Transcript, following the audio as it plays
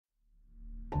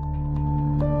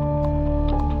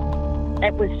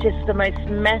It was just the most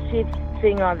massive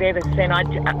thing I've ever seen.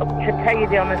 To tell you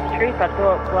the honest truth, I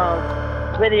thought, well,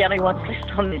 we're the only ones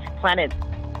left on this planet.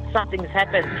 Something's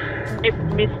happened. We've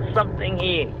missed something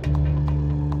here.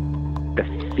 The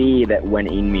fear that went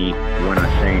in me when I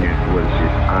seen it was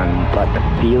just, like the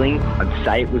feeling, I'd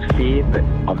say it was fear, but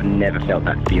I've never felt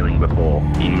that feeling before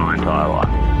in my entire life.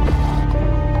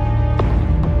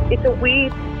 It's a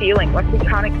weird feeling, like we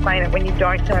can't explain it when you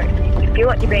don't know. You feel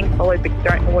like you're being followed, but you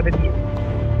don't know what it is.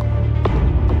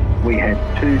 We had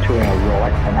two to our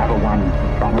right, another one in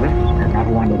front of us,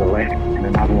 another one to the left, and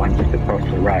another one just across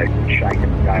the road, shaking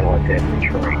the daylight out of the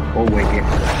tree. All we get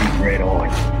was a big red eye.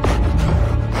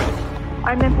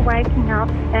 I remember waking up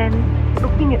and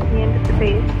looking at the end of the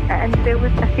bed, and there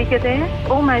was a figure there,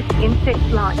 almost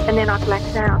insect-like, and then I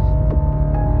blacked out.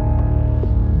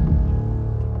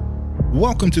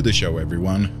 Welcome to the show,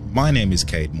 everyone. My name is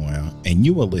Cade Moyer, and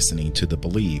you are listening to the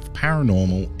Believe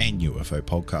Paranormal and UFO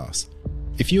podcast.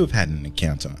 If you have had an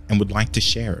encounter and would like to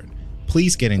share it,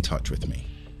 please get in touch with me.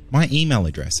 My email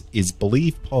address is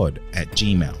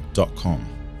believepod@gmail.com.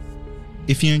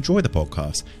 If you enjoy the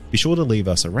podcast, be sure to leave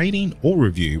us a rating or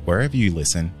review wherever you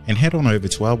listen, and head on over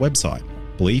to our website,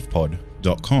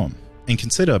 believepod.com, and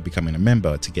consider becoming a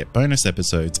member to get bonus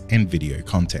episodes and video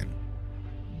content.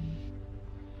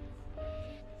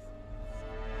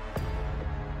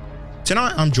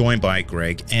 Tonight I'm joined by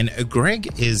Greg, and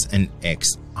Greg is an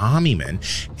ex-armyman,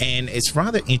 and it's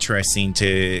rather interesting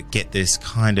to get this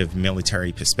kind of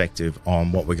military perspective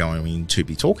on what we're going to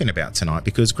be talking about tonight,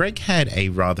 because Greg had a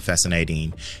rather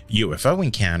fascinating UFO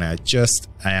encounter just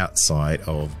outside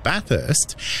of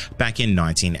Bathurst back in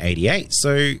 1988.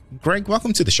 So Greg,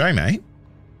 welcome to the show, mate.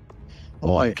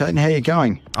 Hi, Clayton, how you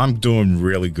going? I'm doing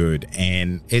really good,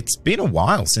 and it's been a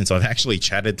while since I've actually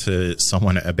chatted to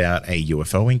someone about a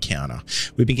UFO encounter.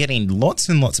 We've been getting lots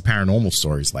and lots of paranormal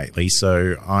stories lately,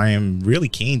 so I am really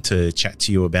keen to chat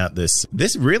to you about this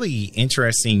really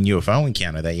interesting UFO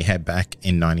encounter that you had back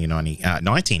in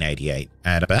 1988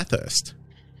 at Bathurst.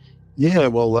 Yeah,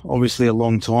 well, obviously a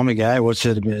long time ago. What's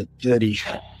it, about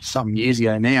 30-something years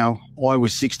ago now. I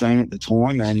was 16 at the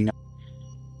time, and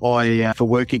for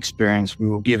work experience, we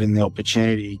were given the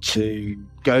opportunity to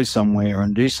go somewhere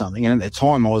and do something. And at the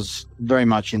time, I was very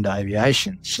much into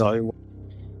aviation. So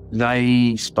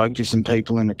they spoke to some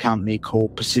people in a company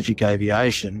called Pacific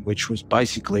Aviation, which was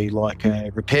basically like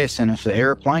a repair centre for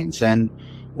airplanes. And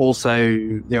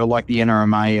also, they were like the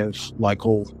NRMA of like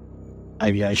all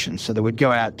aviation. So they would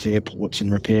go out to airports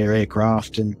and repair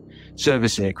aircraft and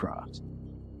service aircraft.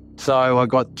 So I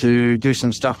got to do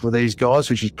some stuff with these guys,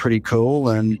 which is pretty cool.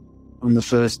 And on the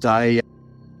first day,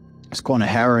 it's kind of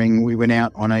harrowing. We went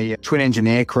out on a twin-engine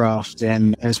aircraft,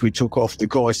 and as we took off, the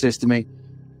guy says to me,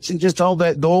 he said, "Just hold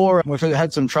that door." And we've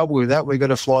had some trouble with that. We've got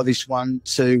to fly this one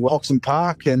to Oxon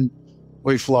Park, and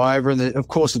we fly over, and of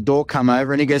course the door come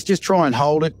over, and he goes, "Just try and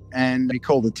hold it." And he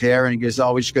called the tower, and he goes,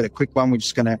 "Oh, we just got a quick one. We're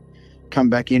just going to come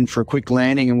back in for a quick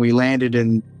landing." And we landed,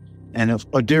 and I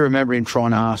do remember him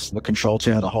trying to ask the control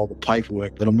tower to hold the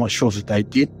paperwork, but I'm not sure if they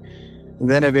did. And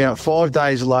then about 5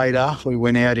 days later, we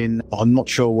went out in, I'm not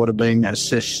sure what it had been, a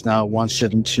Cessna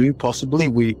 172 possibly.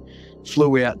 We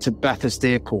flew out to Bathurst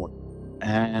Airport,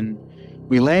 and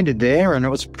we landed there, and it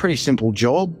was a pretty simple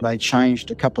job. They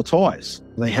changed a couple of tyres.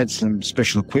 They had some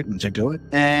special equipment to do it.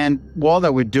 And while they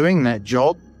were doing that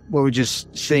job, we were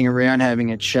just sitting around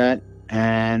having a chat,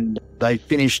 and they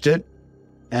finished it.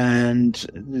 And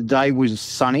the day was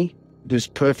sunny. It was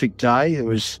a perfect day. There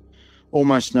was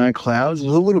almost no clouds. It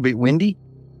was a little bit windy.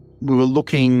 We were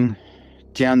looking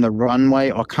down the runway.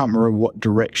 I can't remember what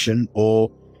direction or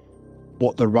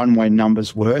what the runway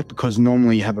numbers were, because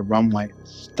normally you have a runway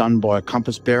done by a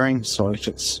compass bearing. So if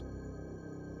it's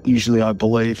usually, I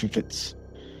believe, if it's,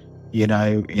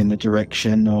 in the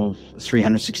direction of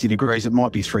 360 degrees, it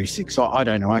might be 360. I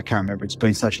don't know. I can't remember. It's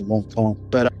been such a long time.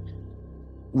 But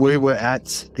we were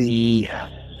at the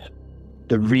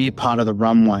rear part of the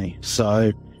runway.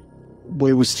 So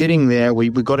we were sitting there. We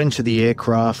got into the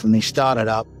aircraft, and they started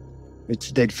up.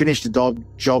 They'd finished the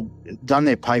job, done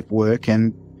their paperwork,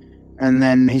 and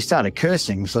then he started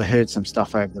cursing. So I heard some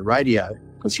stuff over the radio,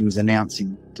 because he was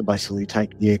announcing to basically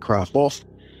take the aircraft off.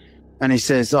 And he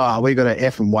says, "We got to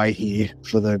effing wait here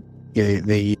for the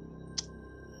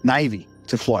Navy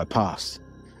to fly past."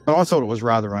 And I thought it was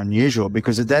rather unusual,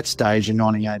 because at that stage in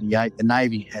 1988, the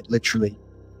Navy had literally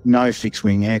no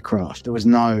fixed-wing aircraft. There was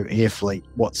no air fleet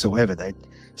whatsoever.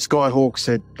 Skyhawks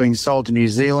had been sold to New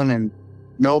Zealand, and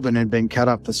Melbourne had been cut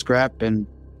up for scrap, and,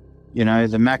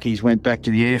 the Mackeys went back to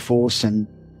the Air Force. And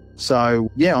so,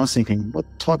 I was thinking, what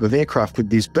type of aircraft could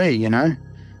this be,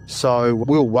 So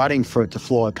we were waiting for it to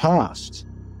fly past.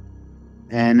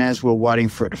 And as we're waiting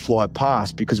for it to fly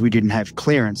past, because we didn't have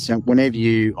clearance, and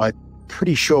I'm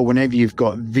pretty sure whenever you've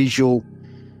got visual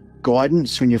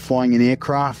guidance when you're flying an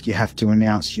aircraft, you have to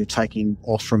announce you're taking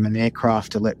off from an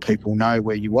aircraft to let people know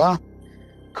where you are,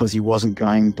 because he wasn't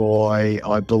going by,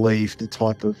 I believe, the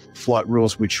type of flight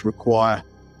rules which require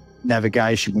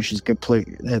navigation, which is a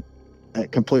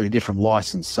completely different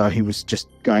license. So he was just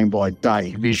going by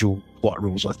day visual flight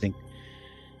rules, I think.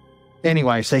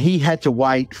 Anyway, so he had to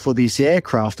wait for this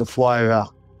aircraft to fly over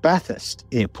Bathurst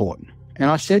Airport. And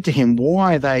I said to him,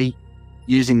 why are they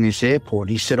using this airport?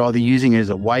 He said, they're using it as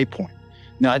a waypoint.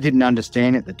 Now, I didn't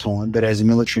understand at the time, but as a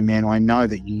military man, I know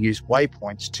that you use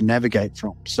waypoints to navigate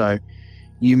from. So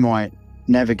you might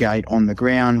navigate on the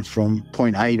ground from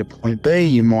point A to point B.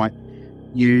 You might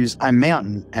use a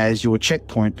mountain as your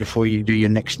checkpoint before you do your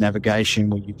next navigation,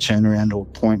 where you turn around to a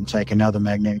point and take another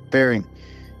magnetic bearing.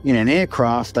 In an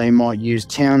aircraft, they might use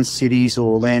towns, cities,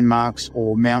 or landmarks,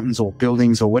 or mountains, or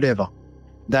buildings, or whatever.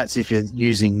 That's if you're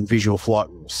using visual flight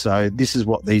rules. So this is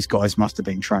what these guys must have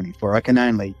been training for. I can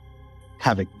only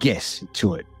have a guess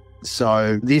to it.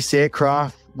 So this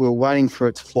aircraft, we're waiting for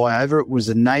it to fly over. It was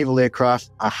a naval aircraft,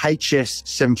 a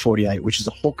HS-748, which is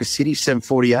a Hawker City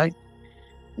 748.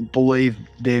 I believe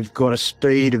they've got a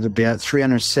speed of about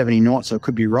 370 knots. I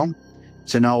could be wrong.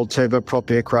 It's an old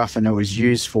turboprop aircraft, and it was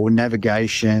used for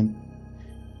navigation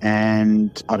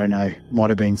and, I don't know, might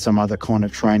have been some other kind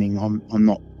of training.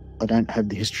 I don't have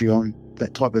the history on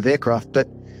that type of aircraft. But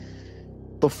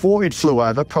before it flew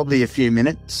over, probably a few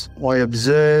minutes, I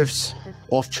observed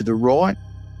off to the right,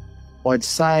 I'd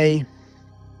say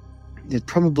it's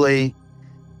probably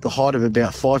the height of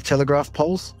about 5 telegraph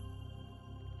poles.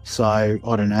 So,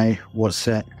 I don't know, what's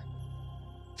that?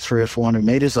 300 or 400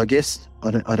 metres, I guess. I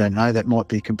don't know. That might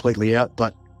be completely out,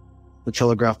 but the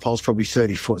telegraph pole's probably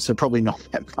 30 foot, so probably not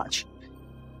that much.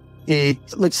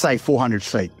 Let's say 400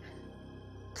 feet.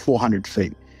 400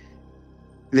 feet.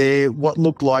 They're what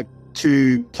looked like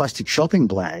 2 plastic shopping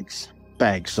bags,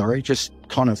 just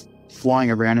kind of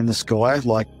flying around in the sky,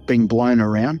 like being blown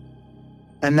around.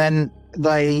 And then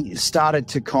they started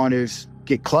to kind of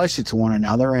get closer to one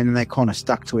another, and they kind of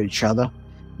stuck to each other,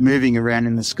 moving around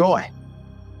in the sky.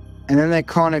 And then they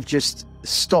kind of just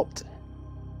stopped,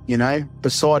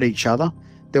 beside each other.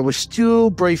 They were still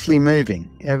briefly moving,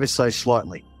 ever so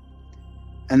slightly.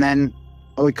 And then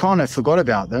we kind of forgot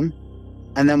about them.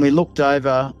 And then we looked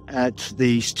over at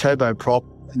these turboprop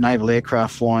naval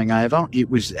aircraft flying over. It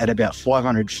was at about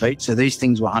 500 feet. So these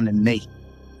things were underneath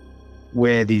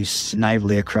where this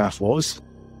naval aircraft was.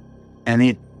 And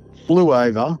it flew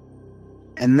over.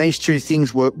 And these two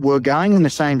things were going in the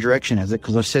same direction as it,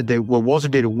 because I said there was a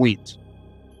bit of wind.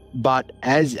 But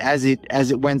as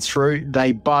it went through,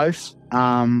 they both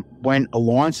went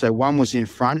aligned. So one was in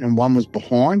front and one was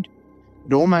behind.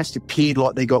 It almost appeared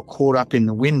like they got caught up in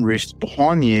the wind rift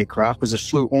behind the aircraft, because it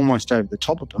flew almost over the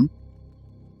top of them.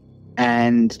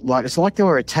 And it's like they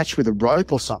were attached with a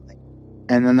rope or something.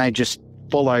 And then they just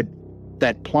followed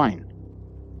that plane.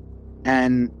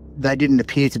 And they didn't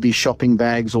appear to be shopping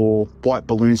bags or white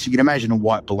balloons. You can imagine a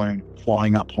white balloon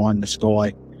flying up high in the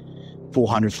sky,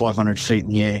 400, 500 feet in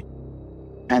the air.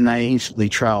 And they instantly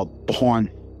trailed behind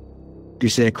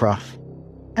this aircraft.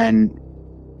 And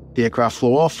the aircraft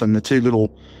flew off, and the 2 little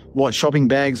white shopping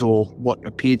bags, or what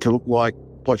appeared to look like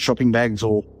white shopping bags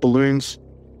or balloons,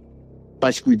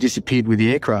 basically disappeared with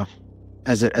the aircraft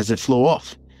as it flew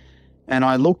off. And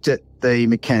I looked at the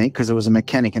mechanic, because there was a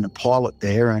mechanic and a pilot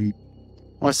there, and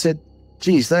I said,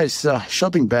 geez, those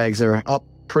shopping bags are up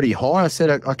pretty high. I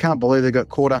said, I can't believe they got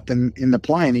caught up in the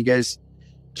plane. He goes,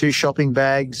 2 shopping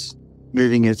bags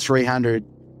moving at 300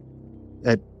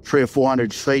 or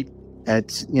 400 feet at,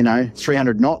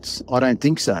 300 knots. I don't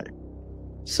think so.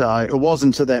 So it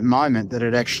wasn't to that moment that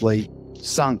it actually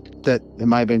sunk that there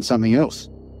may have been something else.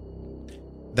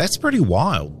 That's pretty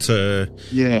wild to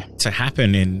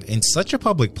happen in such a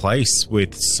public place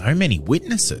with so many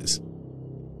witnesses.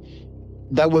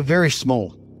 They were very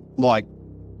small.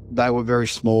 They were very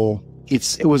small.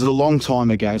 It was a long time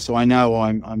ago, so I know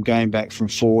I'm going back from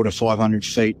 400 to 500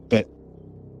 feet, but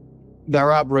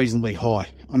they're up reasonably high.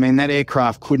 I mean, that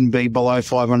aircraft couldn't be below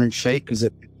 500 feet, because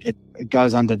it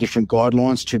goes under different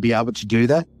guidelines to be able to do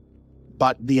that.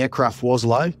 But the aircraft was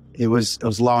low. It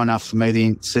was low enough for me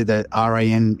to see the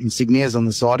RAN insignias on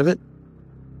the side of it.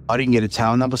 I didn't get a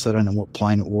tail number, so I don't know what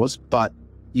plane it was, but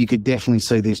you could definitely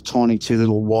see these tiny 2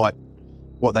 little white,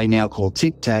 what they now call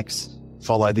Tic Tacs,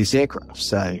 follow this aircraft.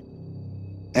 So,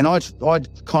 and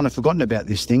I'd kind of forgotten about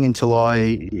this thing until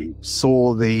I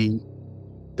saw the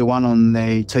one on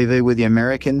the TV with the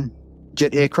American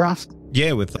jet aircraft.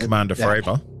 Yeah, with Commander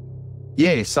Fravor.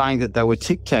 yeah, saying that they were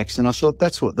Tic Tacs. And I thought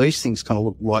that's what these things kind of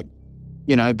look like,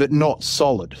 you know, but not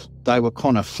solid. They were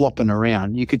kind of flopping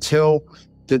around. You could tell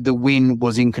that the wind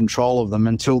was in control of them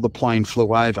until the plane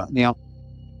flew over. Now,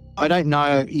 I don't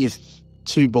know if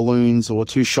 2 balloons or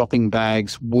 2 shopping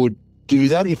bags would do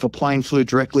that if a plane flew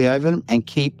directly over them and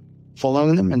keep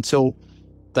following them until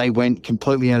they went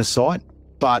completely out of sight.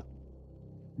 But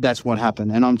that's what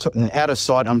happened. And out of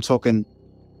sight, I'm talking,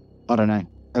 I don't know,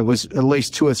 it was at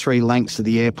least 2 or 3 lengths to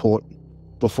the airport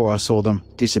before I saw them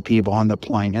disappear behind the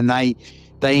plane. And they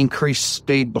increased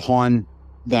speed behind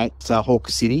that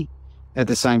Hawker City at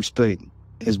the same speed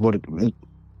as what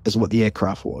the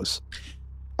aircraft was.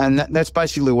 And that's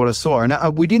basically what I saw.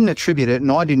 And we didn't attribute it,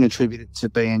 and I didn't attribute it to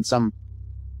being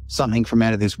something from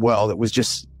out of this world. It was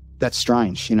just that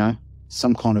strange, you know,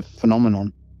 some kind of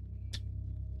phenomenon.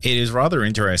 It is rather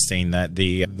interesting that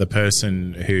the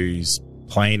person whose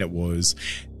plane it was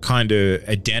kind of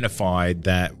identified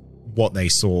that what they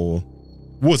saw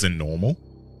wasn't normal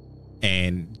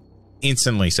and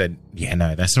instantly said, yeah,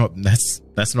 no, that's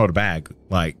not a bag.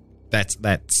 Like that's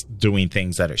doing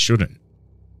things that it shouldn't.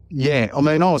 Yeah. I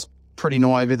mean, I was pretty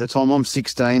naive at the time. I'm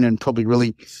 16 and probably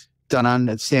really don't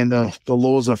understand the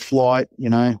laws of flight, you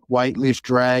know, weight, lift,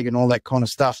 drag and all that kind of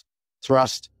stuff,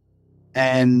 thrust.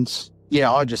 And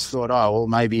yeah, I just thought, oh, well,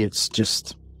 maybe it's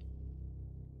just,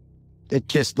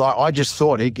 I just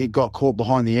thought it got caught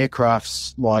behind the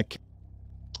aircraft's, like,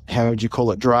 how would you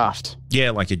call it, draft?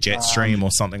 Yeah, like a jet stream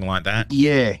or something like that.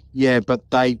 Yeah, but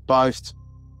they both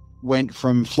went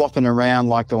from flopping around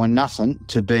like they were nothing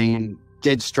to being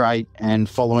dead straight and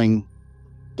following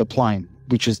the plane,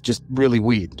 which is just really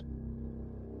weird.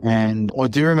 And I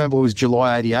do remember it was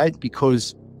July 88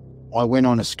 because I went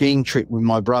on a skiing trip with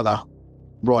my brother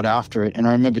right after it, and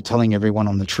I remember telling everyone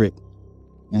on the trip,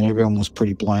 and everyone was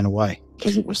pretty blown away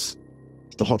because it was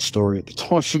the hot story at the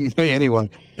time. Shouldn't be anyway.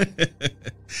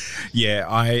 Yeah,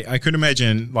 I could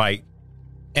imagine, like,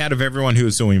 out of everyone who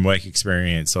was doing work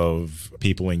experience of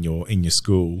people in your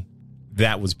school,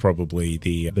 that was probably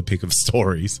the pick of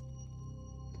stories.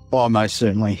 Oh, most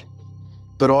certainly.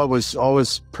 But I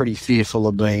was pretty fearful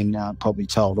of being probably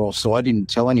told off, so I didn't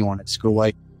tell anyone at school.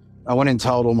 I went and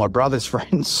told all my brother's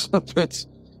friends, but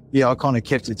yeah, I kind of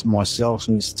kept it to myself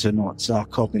as to not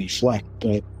cop any flack.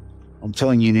 But I'm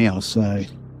telling you now, so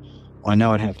I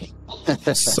know it happened.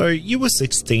 So you were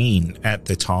 16 at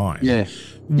the time. Yeah.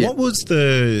 What was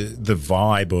the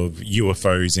vibe of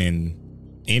UFOs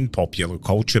in popular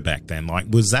culture back then? Like,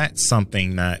 was that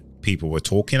something that people were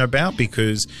talking about?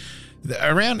 Because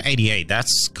around 88,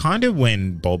 that's kind of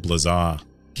when Bob Lazar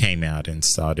came out and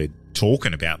started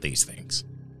talking about these things.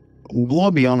 Well,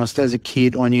 I'll be honest, as a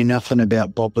kid, I knew nothing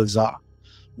about Bob Lazar.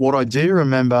 What I do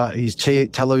remember is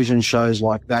television shows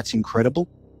like That's Incredible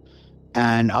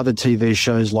and other TV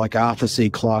shows like Arthur C.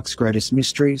 Clarke's Greatest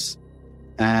Mysteries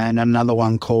and another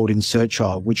one called In Search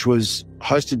Of, which was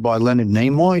hosted by Leonard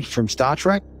Nimoy from Star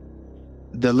Trek.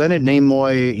 The Leonard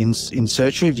Nimoy In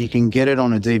Search Of, you can get it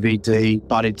on a DVD,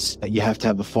 but you have to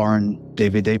have a foreign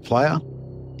DVD player.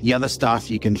 The other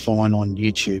stuff you can find on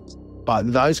YouTube.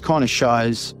 But those kind of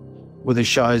shows were the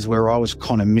shows where I was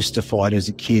kind of mystified as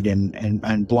a kid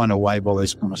and blown away by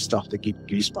this kind of stuff that give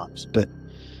goosebumps. But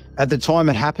at the time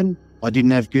it happened, I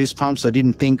didn't have goosebumps. I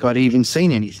didn't think I'd even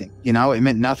seen anything. You know, it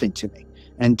meant nothing to me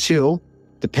until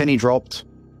the penny dropped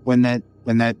when that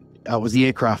was the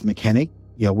aircraft mechanic,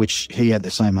 you know, which he had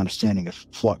the same understanding of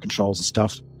flight controls and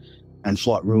stuff and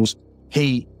flight rules.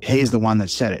 He is the one that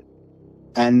said it.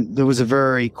 And there was a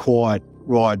very quiet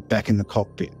ride back in the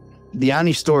cockpit. The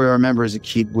only story I remember as a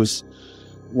kid was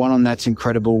one on That's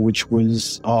Incredible, which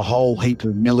was a whole heap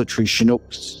of military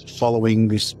Chinooks following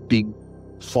this big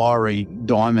fiery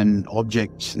diamond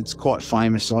object. It's quite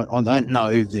famous. I don't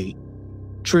know the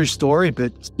true story,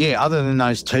 but yeah, other than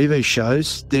those TV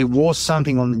shows, there was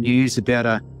something on the news about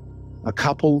a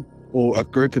couple or a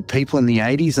group of people in the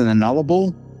 80s in the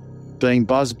Nullarbor being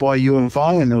buzzed by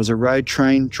UFO, and there was a road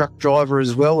train truck driver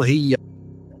as well. He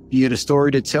had a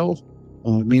story to tell.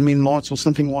 Min lights or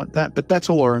something like that, but that's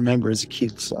all I remember as a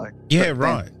kid. So yeah,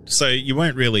 right. So you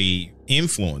weren't really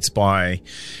influenced by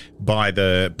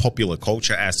the popular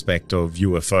culture aspect of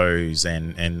UFOs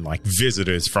and like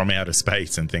visitors from outer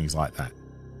space and things like that.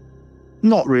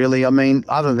 Not really. I mean,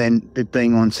 other than it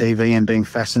being on TV and being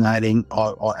fascinating,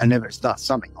 I never that's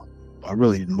something I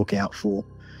really didn't look out for.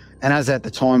 And as at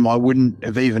the time, I wouldn't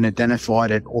have even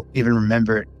identified it or even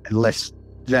remember it unless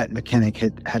that mechanic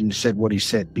hadn't said what he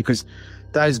said, because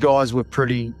those guys were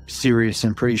pretty serious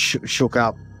and pretty shook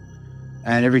up.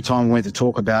 And every time we went to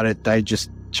talk about it, they just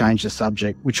changed the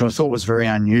subject, which I thought was very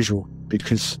unusual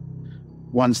because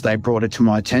once they brought it to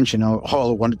my attention, all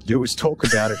I wanted to do was talk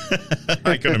about it.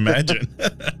 I can imagine.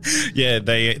 Yeah,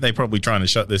 they probably trying to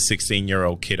shut this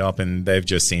 16-year-old kid up, and they've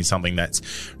just seen something that's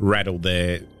rattled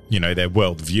their, their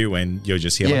worldview, and you're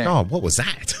just here like, oh, what was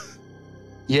that?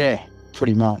 Yeah,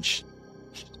 pretty much.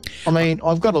 I mean,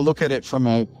 I've got to look at it from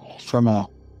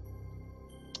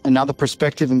another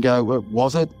perspective and go,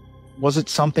 well, was it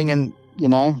something in,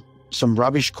 some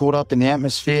rubbish caught up in the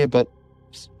atmosphere? But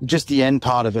just the end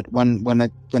part of it,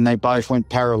 when they both went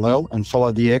parallel and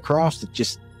followed the aircraft, it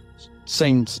just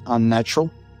seemed unnatural,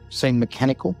 seemed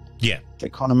mechanical. Yeah.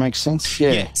 That kind of makes sense.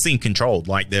 Yeah, seemed controlled,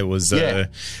 like there was a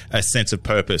sense of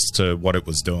purpose to what it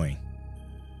was doing.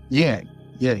 Yeah,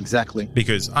 exactly.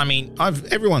 Because, I mean,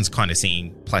 everyone's kind of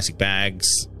seen plastic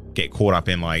bags get caught up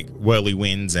in like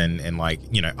whirlywinds and like,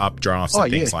 updrafts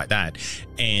and things like that.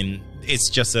 And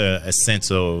it's just a sense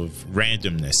of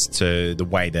randomness to the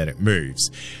way that it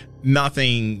moves.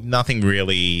 Nothing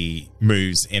really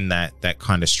moves in that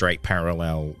kind of straight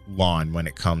parallel line when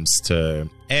it comes to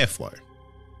airflow,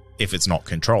 if it's not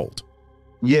controlled.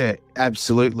 Yeah,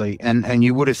 absolutely. And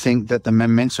you would have think that the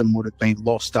momentum would have been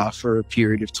lost after a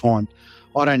period of time.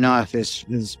 I don't know if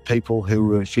there's people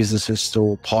who are physicists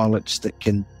or pilots that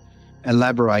can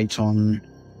elaborate on,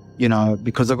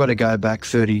 because I've got to go back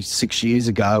 36 years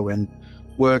ago and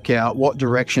work out what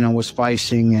direction I was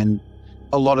facing, and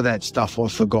a lot of that stuff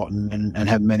I've forgotten and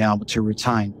haven't been able to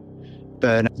retain.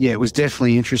 But yeah, it was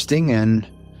definitely interesting, and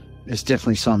it's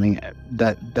definitely something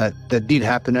that did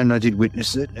happen, and I did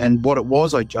witness it. And what it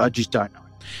was, I just don't know.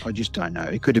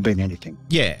 It could have been anything.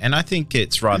 Yeah, and I think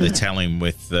it's rather telling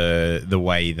with the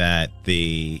way that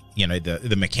the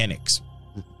mechanics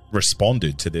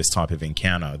responded to this type of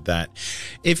encounter, that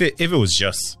if it was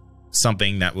just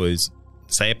something that was,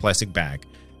 say, a plastic bag,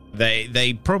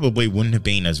 they probably wouldn't have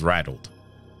been as rattled.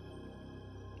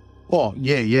 Oh,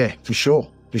 yeah, for sure.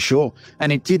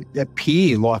 And it did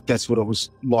appear like that's what it was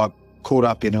like, caught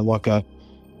up in like a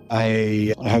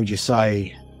how would you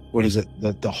say, what is it,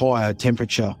 the higher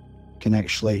temperature can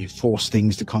actually force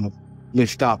things to kind of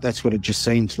lift up. That's what it just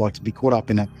seems like, to be caught up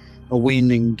in a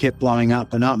wind and kept blowing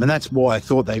up and up. And that's why I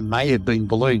thought they may have been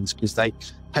balloons, because they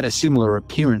had a similar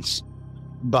appearance.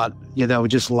 But yeah, they were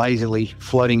just lazily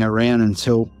floating around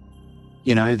until,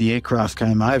 the aircraft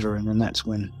came over, and then that's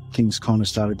when things kind of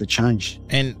started to change.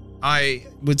 And I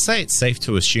would say it's safe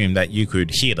to assume that you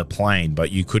could hear the plane,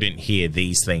 but you couldn't hear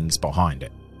these things behind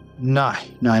it. No,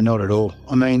 not at all.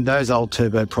 I mean, those old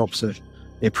turboprops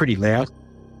they're pretty loud,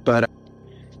 but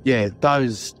yeah,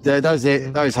 those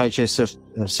HS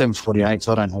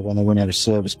 748s, I don't know when they went out of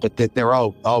service, but they're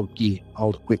old gear,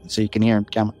 old equipment, so you can hear them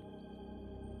coming.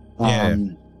 Yeah.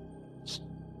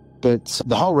 But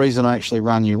the whole reason I actually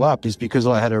rang you up is because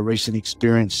I had a recent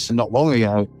experience not long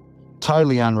ago,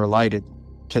 totally unrelated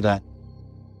to that.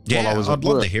 Yeah, I'd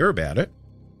love to hear about it.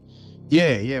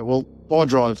 Yeah. Well, I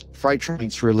drive freight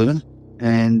trains for a living,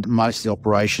 and most of the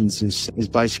operations is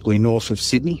basically north of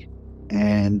Sydney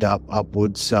and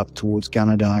upwards up towards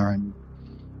Gunnedah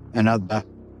and other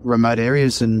remote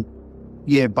areas. And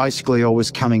yeah, basically I was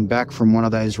coming back from one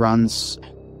of those runs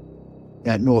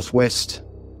out northwest,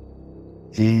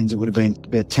 and it would have been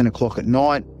about 10 o'clock at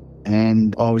night,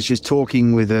 and I was just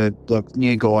talking with a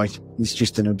new guy. He's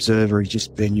just an observer. He's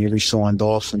just been newly signed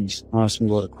off, and he's asked me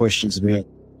a lot of questions about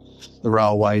the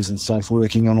railways and so forth,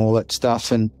 working on all that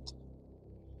stuff. And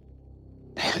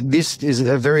this is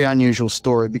a very unusual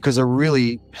story, because I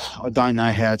don't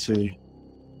know how to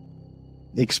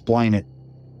explain it.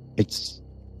 It's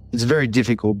very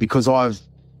difficult, because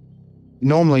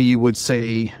normally you would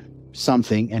see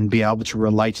something and be able to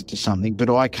relate it to something, but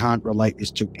I can't relate this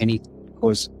to anything,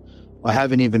 because I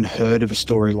haven't even heard of a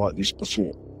story like this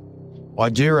before. I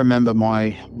do remember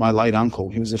my late uncle.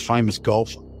 He was a famous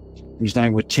golfer. His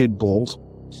name was Ted Balls,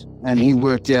 and he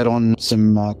worked out on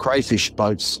some crayfish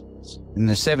boats in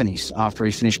the 70s after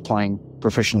he finished playing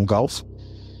professional golf,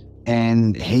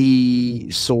 and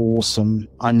he saw some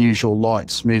unusual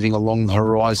lights moving along the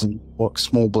horizon, like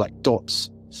small black dots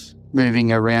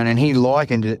moving around, and he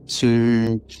likened it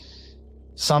to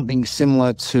something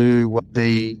similar to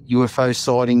the UFO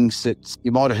sightings that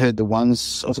you might have heard, the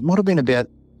ones, it might have been about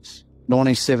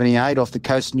 1978 off the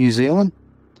coast of New Zealand.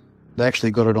 They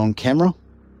actually got it on camera,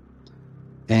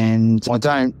 and I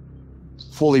don't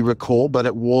fully recall, but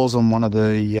it was on one of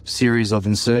the series of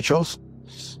In Search Of,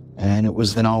 and it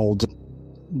was an old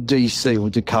DC or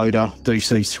Dakota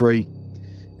DC-3,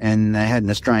 and they had an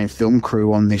Australian film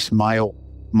crew on this male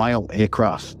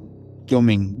aircraft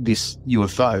filming this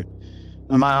UFO.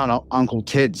 And my Uncle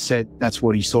Ted said that's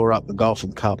what he saw up the Gulf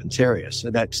of Carpentaria.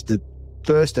 So that's the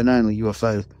first and only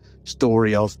UFO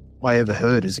story I ever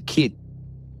heard as a kid.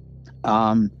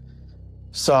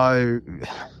 So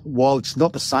while it's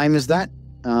not the same as that,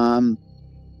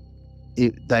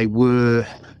 they were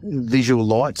visual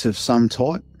lights of some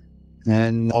type,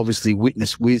 and obviously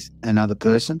witnessed with another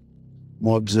person,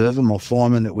 my observer, my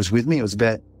fireman that was with me. It was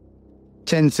about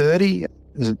 10:30, it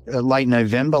was late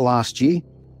November last year,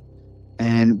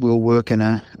 and we were working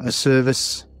a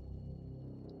service.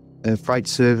 A freight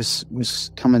service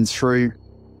was coming through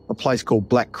a place called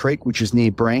Black Creek, which is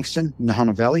near Branxton in the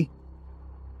Hunter Valley.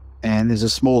 And there's a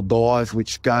small dive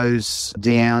which goes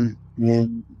down,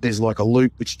 and there's like a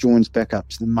loop which joins back up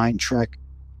to the main track.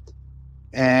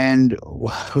 And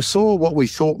we saw what we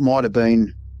thought might have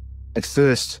been at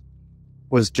first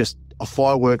was just a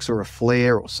fireworks or a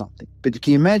flare or something. But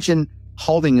can you imagine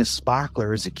holding a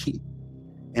sparkler as a kid?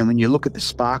 And when you look at the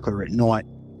sparkler at night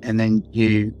and then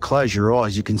you close your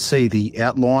eyes, you can see the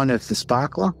outline of the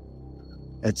sparkler.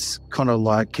 It's kind of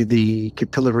like the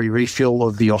capillary refill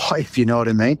of the eye, if you know what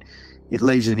I mean. It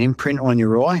leaves an imprint on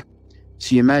your eye.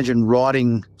 So you imagine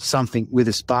riding something with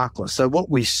a sparkler. So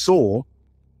what we saw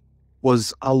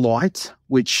was a light,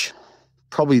 which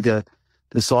probably the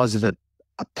size of a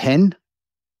pen,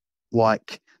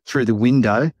 like through the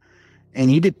window.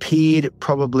 And it appeared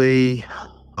probably,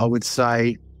 I would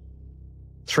say,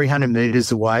 300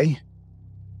 metres away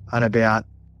at about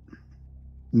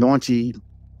 90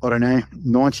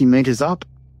 metres up.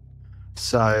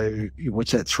 So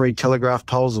what's that, 3 telegraph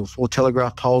poles or 4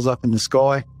 telegraph poles up in the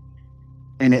sky?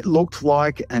 And it looked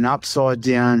like an upside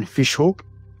down fish hook.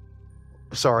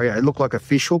 Sorry, it looked like a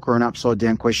fish hook or an upside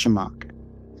down question mark.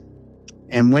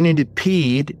 And when it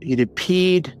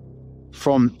appeared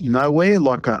from nowhere,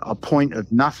 like a point of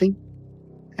nothing.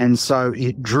 And so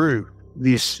it drew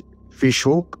this fish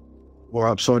hook or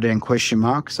upside down question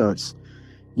mark. So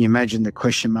you imagine the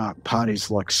question mark part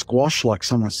is like squash, like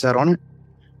someone sat on it.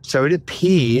 So it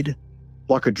appeared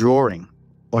like a drawing,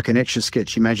 like an etch a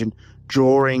sketch. Imagine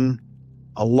drawing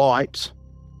a light,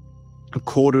 a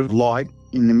cord of light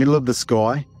in the middle of the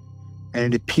sky,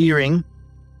 and it appearing,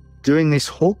 doing this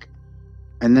hook,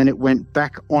 and then it went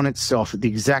back on itself at the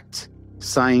exact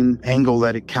same angle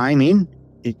that it came in.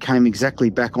 It came exactly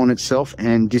back on itself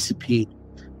and disappeared.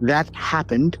 That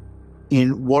happened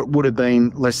in what would have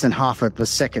been less than half of a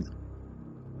second.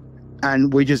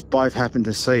 And we just both happened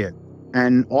to see it.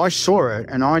 And I saw it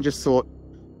and I just thought,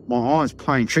 my eye's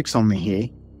playing tricks on me here.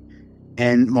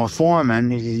 And my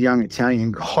fireman, he's a young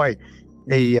Italian guy,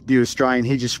 the Australian,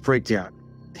 he just freaked out.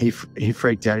 He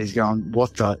freaked out. He's going,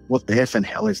 what the effing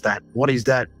hell is that? What is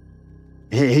that?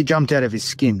 He jumped out of his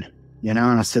skin, and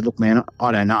I said, look, man,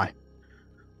 I don't know.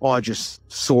 I just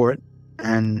saw it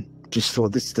and just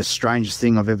thought, this is the strangest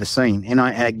thing I've ever seen. And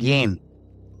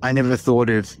I never thought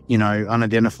of,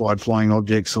 unidentified flying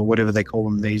objects or whatever they call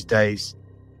them these days.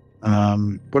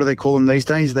 What do they call them these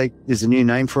days? There's a new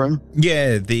name for them.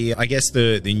 Yeah, I guess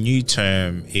the new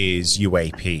term is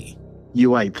UAP.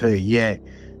 UAP, yeah.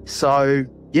 So,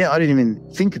 yeah, I didn't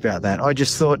even think about that. I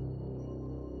just thought,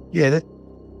 yeah,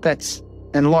 that's...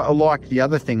 And like the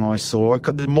other thing I saw,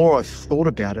 the more I thought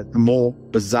about it, the more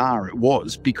bizarre it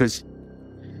was, because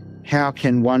how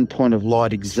can one point of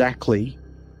light exactly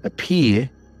appear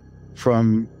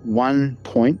from one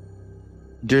point,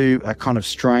 do a kind of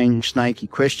strange, snaky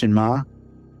question mark,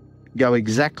 go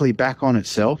exactly back on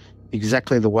itself,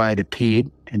 exactly the way it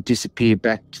appeared, and disappear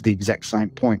back to the exact same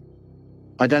point?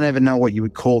 I don't even know what you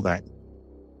would call that.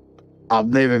 I've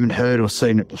never even heard or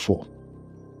seen it before.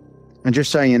 And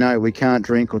just so you know, we can't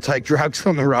drink or take drugs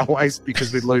on the railways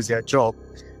because we'd lose our job.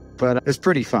 But it's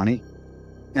pretty funny.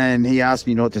 And he asked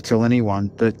me not to tell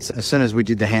anyone, but as soon as we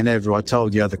did the handover, I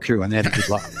told the other crew and they had a good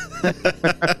laugh.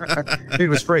 He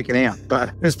was freaking out, but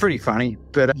it was pretty funny.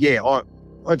 But yeah,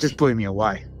 it just blew me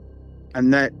away.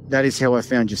 And that is how I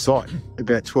found your site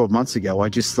about 12 months ago. I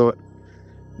just thought,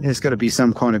 there's got to be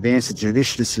some kind of answer to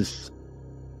this. This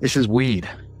is weird,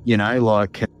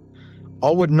 like... I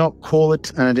would not call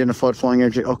it an identified flying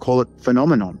object. I'll call it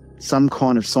phenomenon, some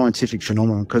kind of scientific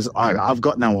phenomenon, because I've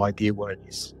got no idea what it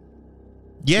is.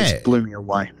 Yeah. It just blew me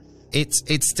away.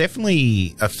 It's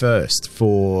definitely a first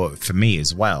for me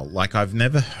as well. Like, I've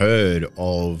never heard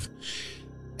of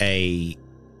a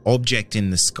object in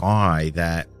the sky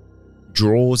that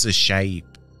draws a shape,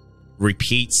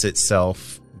 repeats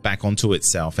itself back onto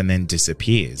itself, and then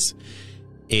disappears.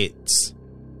 It's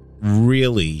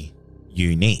really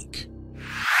unique.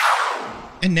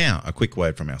 And now, a quick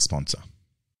word from our sponsor.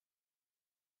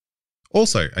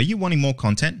 Also, are you wanting more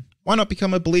content? Why not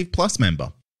become a Believe Plus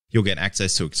member? You'll get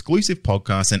access to exclusive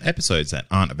podcasts and episodes that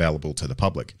aren't available to the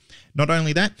public. Not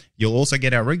only that, you'll also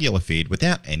get our regular feed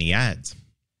without any ads.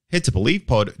 Head to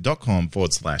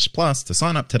believepod.com/plus to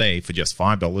sign up today for just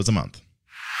 $5 a month.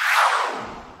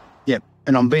 Yep.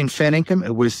 And I'm being fair income.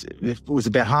 It was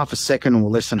about half a second or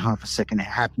less than half a second. It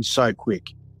happened so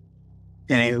quick.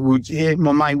 And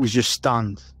my mate was just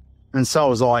stunned. And so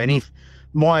was I. And if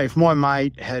my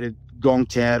mate had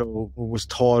gonked out or was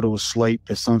tired or asleep,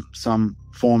 as some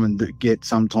firemen get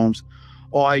sometimes,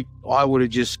 I would have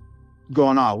just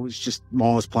gone, oh, it was just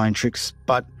Miles playing tricks.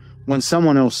 But when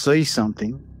someone else sees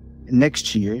something next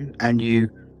to you and you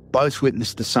both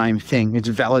witness the same thing, it's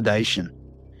validation.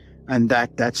 And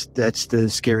that's the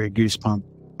scary goosebump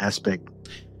aspect.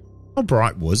 How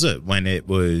bright was it when it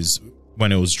was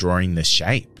drawing the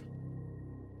shape?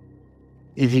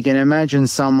 If you can imagine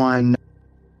someone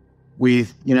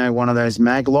with, one of those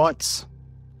mag lights,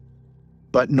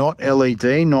 but not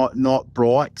LED, not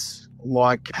bright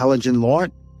like halogen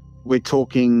light. We're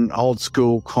talking old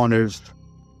school kind of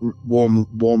warm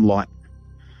light,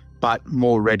 but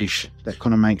more reddish. That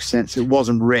kind of makes sense. It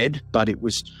wasn't red, but it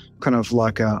was kind of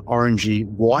like a orangey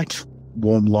white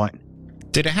warm light.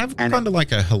 Did it have kind of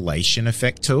like a halation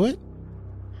effect to it?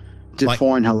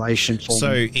 Define halation for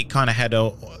so me. It kind of had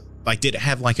did it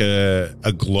have like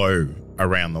a glow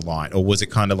around the light, or was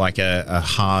it kind of like a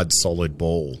hard solid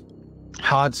ball?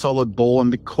 Hard solid ball.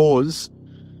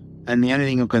 And the only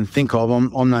thing I can think of,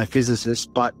 I'm no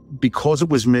physicist, but because it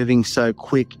was moving so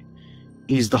quick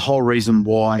is the whole reason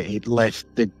why it left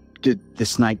the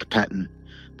snake pattern,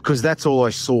 because that's all I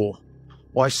saw.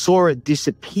 I saw it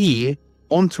disappear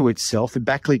onto itself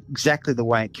exactly the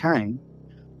way it came,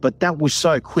 but that was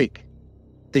so quick.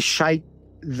 The shape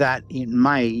that it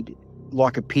made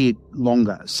appeared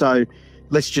longer. So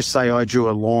let's just say I drew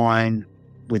a line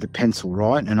with a pencil,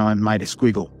 right? And I made a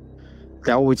squiggle.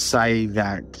 That would say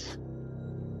that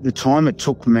the time it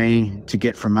took me to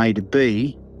get from A to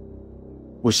B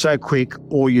was so quick,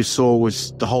 all you saw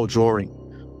was the whole drawing.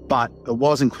 But it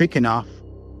wasn't quick enough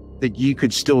that you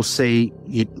could still see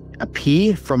it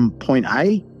appear from point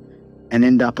A and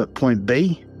end up at point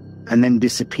B and then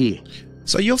disappear.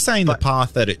 So you're saying the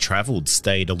path that it travelled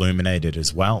stayed illuminated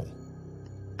as well?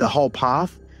 The whole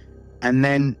path.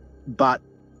 But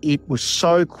it was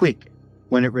so quick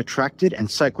when it retracted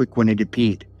and so quick when it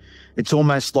appeared. It's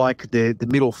almost like the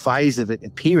middle phase of it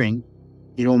appearing,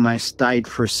 it almost stayed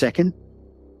for a second.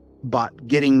 But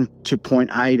getting to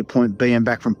point A to point B and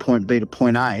back from point B to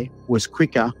point A was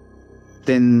quicker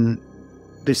than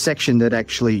the section that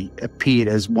actually appeared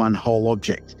as one whole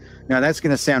object. Now, that's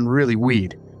going to sound really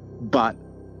weird, but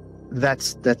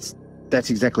that's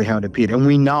exactly how it appeared. And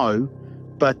we know,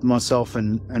 both myself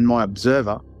and my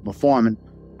observer, my fireman,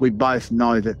 we both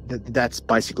know that's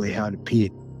basically how it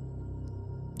appeared.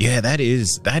 Yeah, that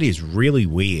is really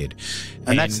weird.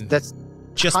 And that's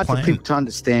just hard for people to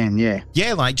understand, yeah.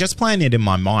 Yeah, like just playing it in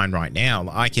my mind right now,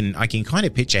 I can kind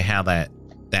of picture how that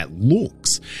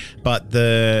looks. But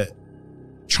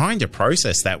trying to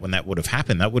process that when that would have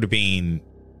happened, that would have been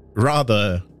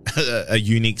rather a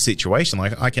unique situation.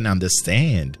 Like, I can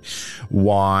understand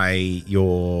why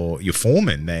your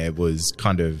foreman there was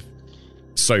kind of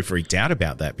so freaked out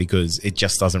about that, because it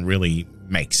just doesn't really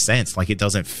make sense. Like, it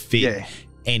doesn't fit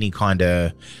any kind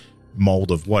of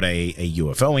mold of what a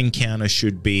UFO encounter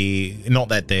should be. Not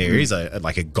that there is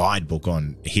a guidebook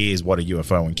on here's what a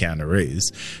UFO encounter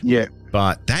is. Yeah.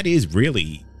 But that is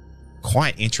really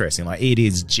quite interesting. Like, it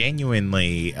is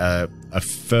genuinely a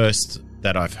first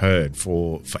that I've heard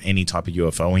for any type of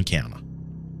UFO encounter.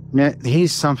 Now,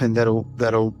 here's something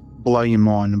that'll blow your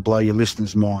mind and blow your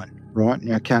listeners' mind, right?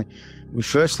 Now, okay,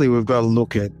 firstly, we've got to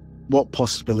look at what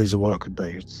possibilities of what it could be.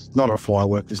 It's not a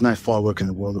firework. There's no firework in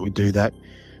the world that would do that.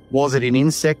 Was it an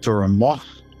insect or a moth?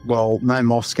 Well, no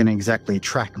moth's going to exactly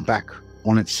track back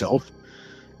on itself.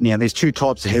 Now, there's two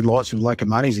types of headlights with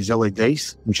locomotives. There's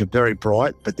LEDs, which are very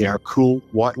bright, but they're a cool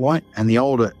white light, and the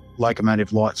older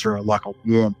locomotive lights are like a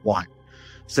warm light.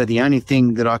 So the only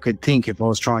thing that I could think, if I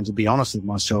was trying to be honest with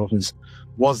myself, is,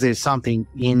 was there something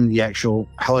in the actual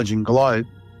halogen globe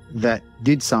that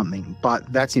did something?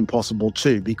 But that's impossible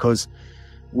too, because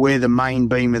where the main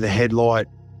beam of the headlight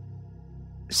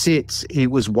sits, it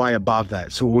was way above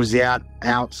that. So it was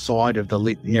outside of the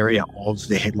lit area of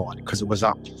the headlight, because it was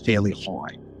up fairly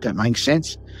high. That makes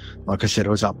sense. Like I said, it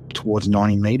was up towards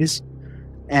 90 meters.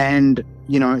 And,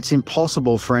 it's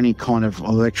impossible for any kind of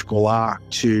electrical arc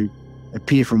to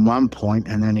appear from one point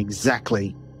and then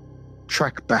exactly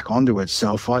track back onto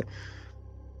itself. I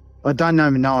don't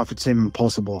even know if it's even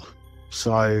possible.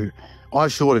 So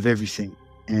I've thought of everything,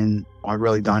 and I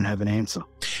really don't have an answer.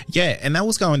 Yeah, and that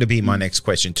was going to be my next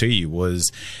question to you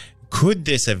was, could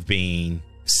this have been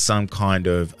some kind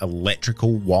of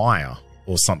electrical wire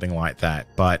or something like that.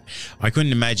 But I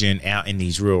couldn't imagine out in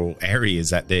these rural areas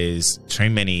that there's too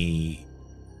many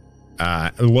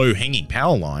low-hanging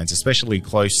power lines, especially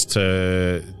close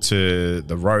to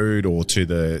the road or to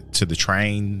the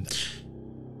train,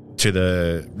 to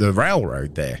the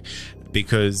railroad there,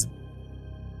 because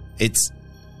it's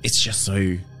just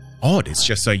so odd. It's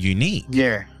just so unique.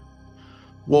 Yeah.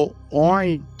 Well,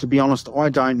 to be honest, I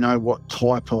don't know what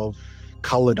type of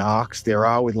coloured arcs there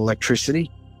are with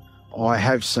electricity. I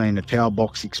have seen a power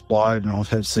box explode, and I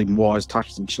have seen wires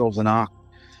touch themselves an arc.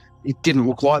 It didn't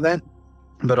look like that,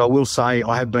 but I will say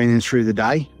I have been in through the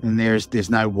day, and there's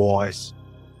no wires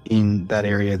in that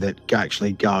area that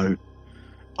actually go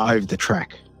over the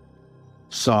track.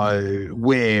 So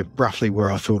roughly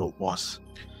where I thought it was.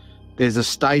 There's a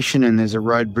station and there's a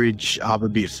road bridge up a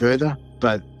bit further,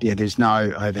 but yeah, there's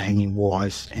no overhanging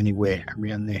wires anywhere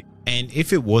around there. And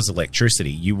if it was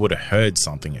electricity, you would have heard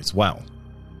something as well.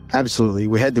 Absolutely.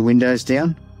 We had the windows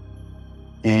down,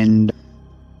 and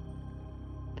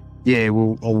yeah, I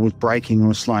was braking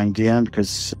or slowing down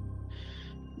because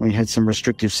we had some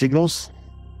restrictive signals.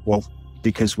 Well,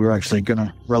 because we were actually going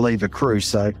to relieve a crew,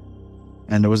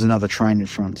 and there was another train in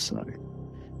front. So,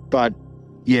 but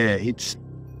yeah, it's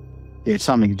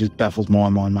something that just baffles my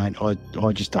mind, mate.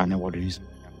 I just don't know what it is.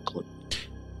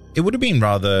 It would have been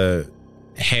rather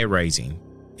hair-raising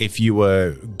if you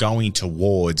were going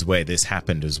towards where this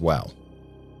happened as well.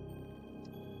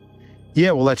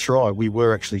 Yeah, well, that's right. We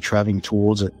were actually travelling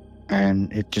towards it,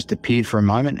 and it just appeared for a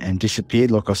moment and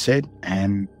disappeared, like I said,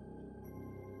 and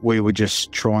we were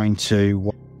just trying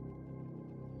to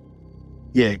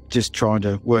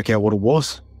work out what it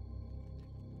was.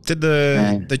 Did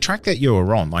the track that you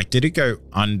were on, did it go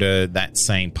under that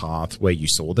same path where you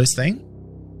saw this thing?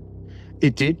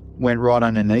 It did. Went right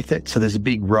underneath it. So there's a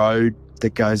big road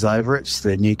that goes over it. It's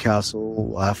the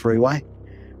Newcastle Freeway,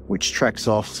 which tracks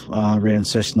off around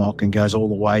Cessnock and goes all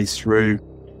the way through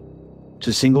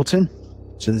to Singleton.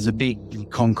 So there's a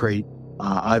big concrete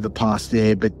overpass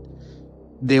there, but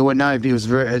there were no vehicles.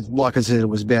 Like I said, it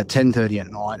was about 10:30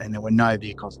 at night, and there were no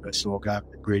vehicles that I saw go over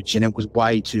the bridge, and it was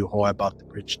way too high above the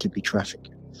bridge to be traffic.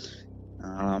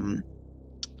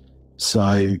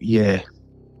 So yeah,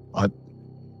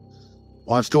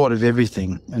 I've thought of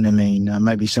everything, and I mean,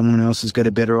 maybe someone else has got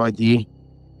a better idea,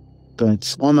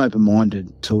 but I'm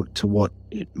open-minded to what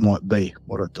it might be,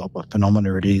 what a type of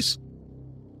phenomena it is.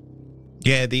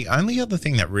 Yeah, the only other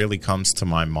thing that really comes to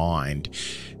my mind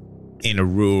in a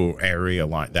rural area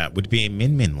like that would be a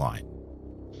min-min light.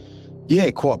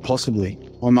 Yeah, quite possibly.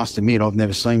 I must admit, I've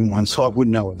never seen one, so I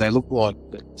wouldn't know what they look like.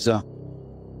 But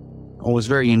I was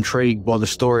very intrigued by the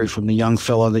story from the young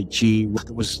fella that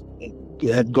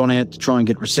had gone out to try and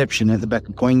get reception at the back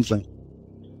of Queensland.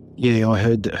 Yeah, I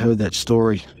heard that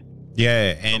story.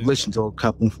 Yeah, and I've listened to a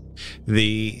couple.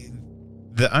 The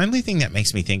only thing that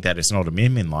makes me think that it's not a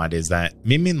min-min light is that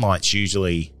min-min lights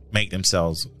usually make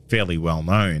themselves fairly well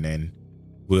known and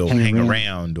will hang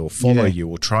around or follow you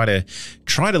or try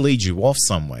to lead you off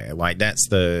somewhere. Like that's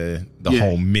the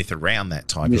whole myth around that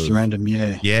type myth of around them.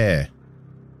 Yeah.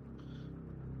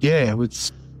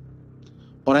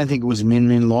 I don't think it was a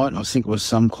min-min light. I think it was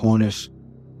some kind of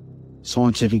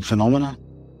scientific phenomena.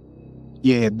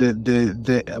 Yeah,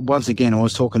 the once again, I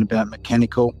was talking about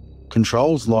mechanical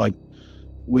controls, like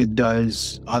with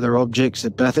those other objects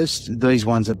at Bathurst, these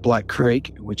ones at Black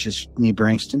Creek, which is near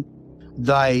Branxton,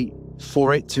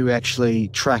 for it to actually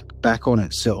track back on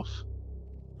itself.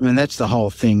 I mean, that's the whole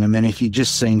thing. I mean, if you've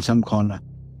just seen some kind of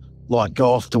light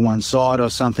go off to one side or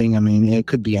something, I mean, it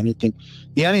could be anything.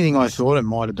 The only thing I thought it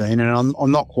might have been, and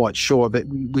I'm not quite sure, but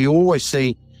we always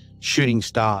see shooting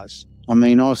stars. I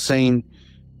mean, I've seen,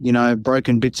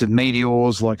 broken bits of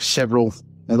meteors, like several,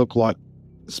 they look like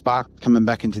spark coming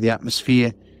back into the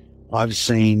atmosphere. I've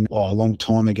seen, a long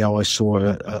time ago, I saw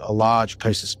a large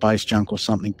piece of space junk or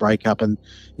something break up, and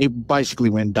it basically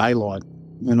went daylight.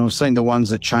 And I've seen the ones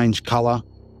that change colour.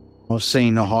 I've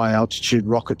seen the high altitude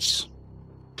rockets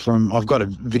I've got a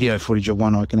video footage of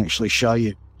one I can actually show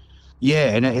you.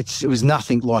 Yeah, and it was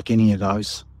nothing like any of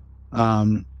those.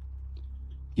 It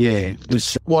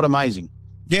was quite amazing.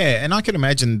 Yeah, and I can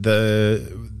imagine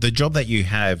the job that you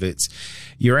have,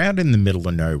 you're out in the middle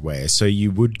of nowhere, so you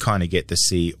would kind of get to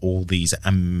see all these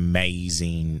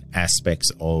amazing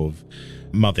aspects of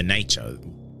Mother Nature.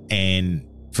 And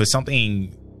for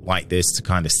something like this to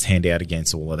kind of stand out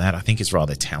against all of that, I think it's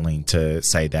rather telling to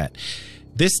say that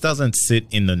this doesn't sit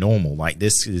in the normal. Like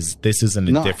this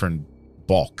isn't a different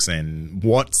box. And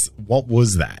what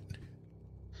was that?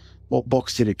 What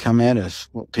box did it come out of?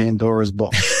 What Pandora's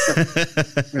box?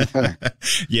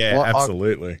 Yeah,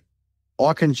 absolutely.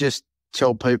 I can just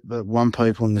tell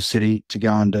people in the city to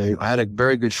go and do. I had a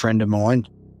very good friend of mine,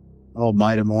 old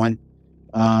mate of mine.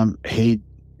 He'd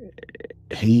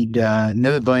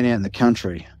never been out in the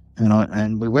country,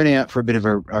 and we went out for a bit of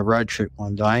a road trip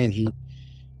one day,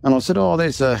 and I said,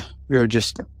 we were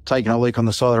just taking a look on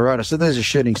the side of the road. I said, there's a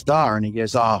shooting star, and he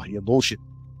goes, oh, you're bullshit.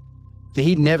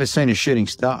 He'd never seen a shooting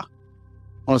star.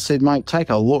 I said, mate, take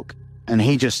a look, and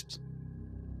he just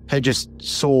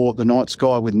saw the night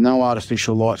sky with no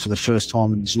artificial light for the first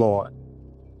time in his life.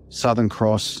 Southern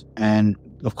Cross, and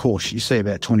of course, you see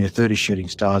about 20 or 30 shooting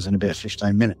stars in about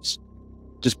 15 minutes.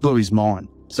 Just blew his mind.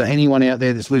 So anyone out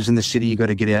there that lives in the city, you got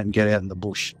to get out in the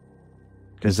bush,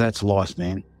 because that's life,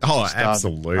 man. Oh, stars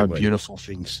absolutely. are beautiful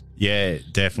things. Yeah,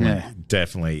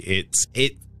 definitely.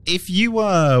 If you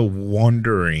are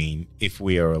wondering if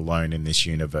we are alone in this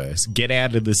universe, get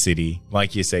out of the city,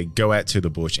 like you say, go out to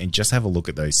the bush and just have a look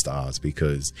at those stars,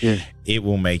 because it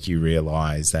will make you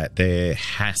realize that there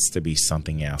has to be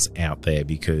something else out there,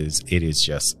 because it is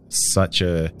just such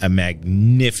a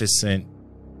magnificent,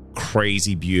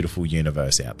 crazy, beautiful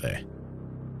universe out there.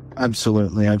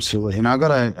 Absolutely. And I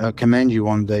got to commend you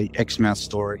on the Exmouth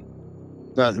story.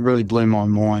 That really blew my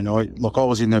mind. I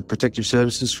was in the protective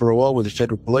services for a while with the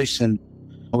federal police, and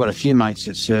I've got a few mates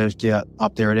that served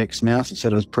up there at Exmouth and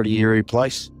said it was a pretty eerie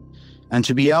place. And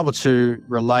to be able to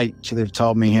relate to, they've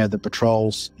told me how the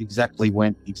patrols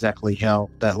went exactly how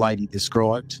that lady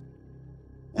described,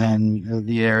 and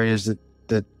the areas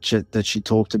that she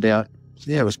talked about.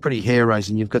 Yeah, it was pretty hair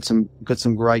raising. You've got some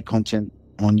great content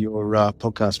on your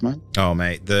podcast, mate. Oh,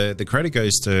 mate, the credit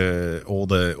goes to all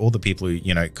the people who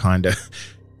kind of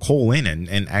call in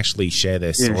and actually share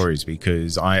their stories,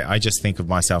 because I just think of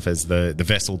myself as the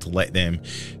vessel to let them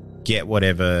get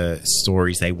whatever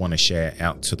stories they want to share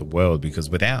out to the world, because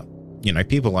without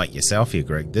people like yourself here,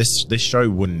 Greg, this show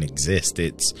wouldn't exist.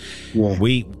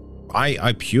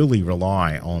 I purely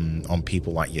rely on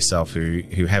people like yourself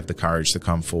who have the courage to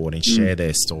come forward and share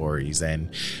their stories.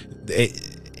 And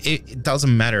it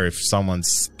doesn't matter if someone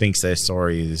thinks their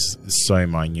story is so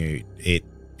minute.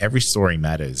 Every story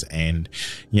matters. And,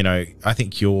 I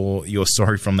think your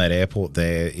story from that airport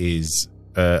there is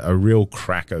a real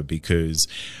cracker, because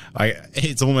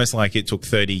it's almost like it took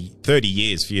 30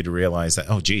 years for you to realize that,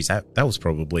 oh, geez, that was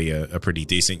probably a pretty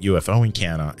decent UFO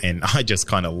encounter. And I just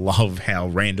kind of love how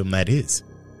random that is.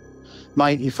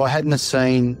 Mate, if I hadn't have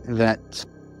seen that,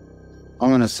 I'm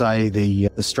going to say the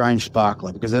strange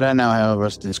sparkler, because I don't know how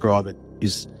else to describe it,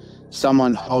 is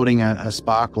someone holding a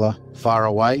sparkler far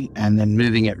away and then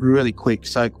moving it really quick,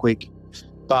 so quick,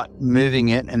 but moving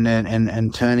it and then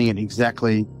and turning it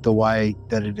exactly the way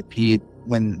that it appeared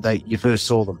when you first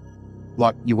saw them,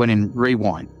 like you went in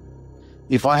rewind.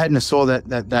 If I hadn't have saw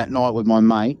that night with my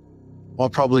mate, I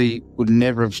probably would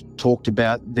never have talked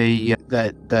about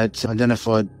that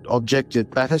identified object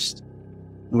at Bathurst.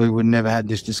 We would never had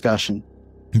this discussion.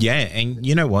 Yeah, and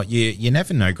you know what? You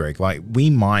never know, Greg. Like, we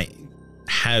might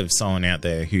have someone out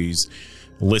there who's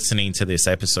listening to this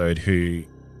episode who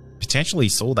potentially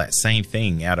saw that same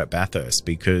thing out at Bathurst,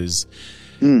 because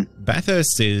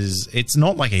Bathurst it's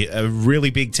not like a really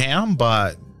big town,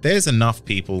 but there's enough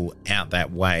people out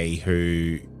that way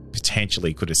who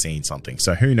potentially could have seen something.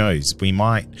 So who knows? We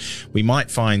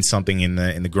might find something in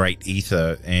the great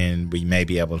ether, and we may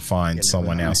be able to find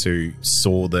someone else who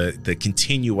saw the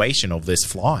continuation of this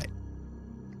flight.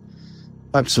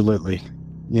 Absolutely.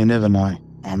 You never know.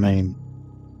 I mean,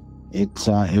 it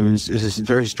was a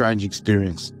very strange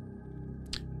experience.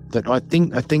 But I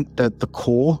think that the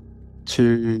core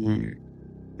to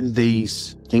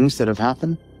these things that have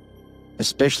happened,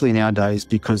 especially nowadays,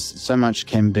 because so much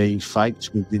can be faked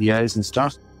with videos and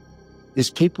stuff, is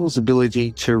people's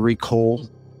ability to recall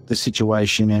the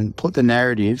situation and put the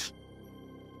narrative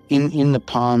in the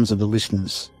palms of the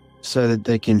listeners so that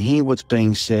they can hear what's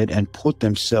being said and put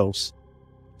themselves.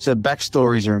 So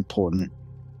backstories are important.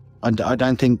 I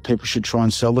don't think people should try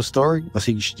and sell the story. I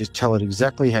think you should just tell it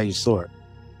exactly how you saw it.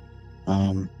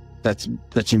 That's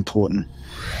important.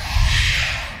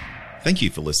 Thank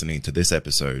you for listening to this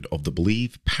episode of the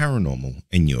Believe Paranormal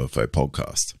and UFO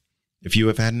podcast. If you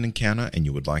have had an encounter and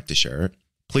you would like to share it,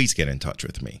 please get in touch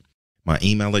with me. My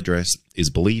email address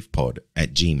is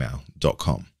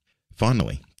believepod@gmail.com.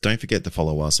 Finally, don't forget to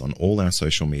follow us on all our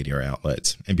social media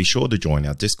outlets, and be sure to join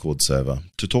our Discord server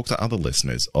to talk to other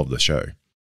listeners of the show.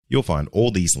 You'll find all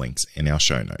these links in our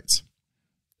show notes.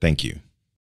 Thank you.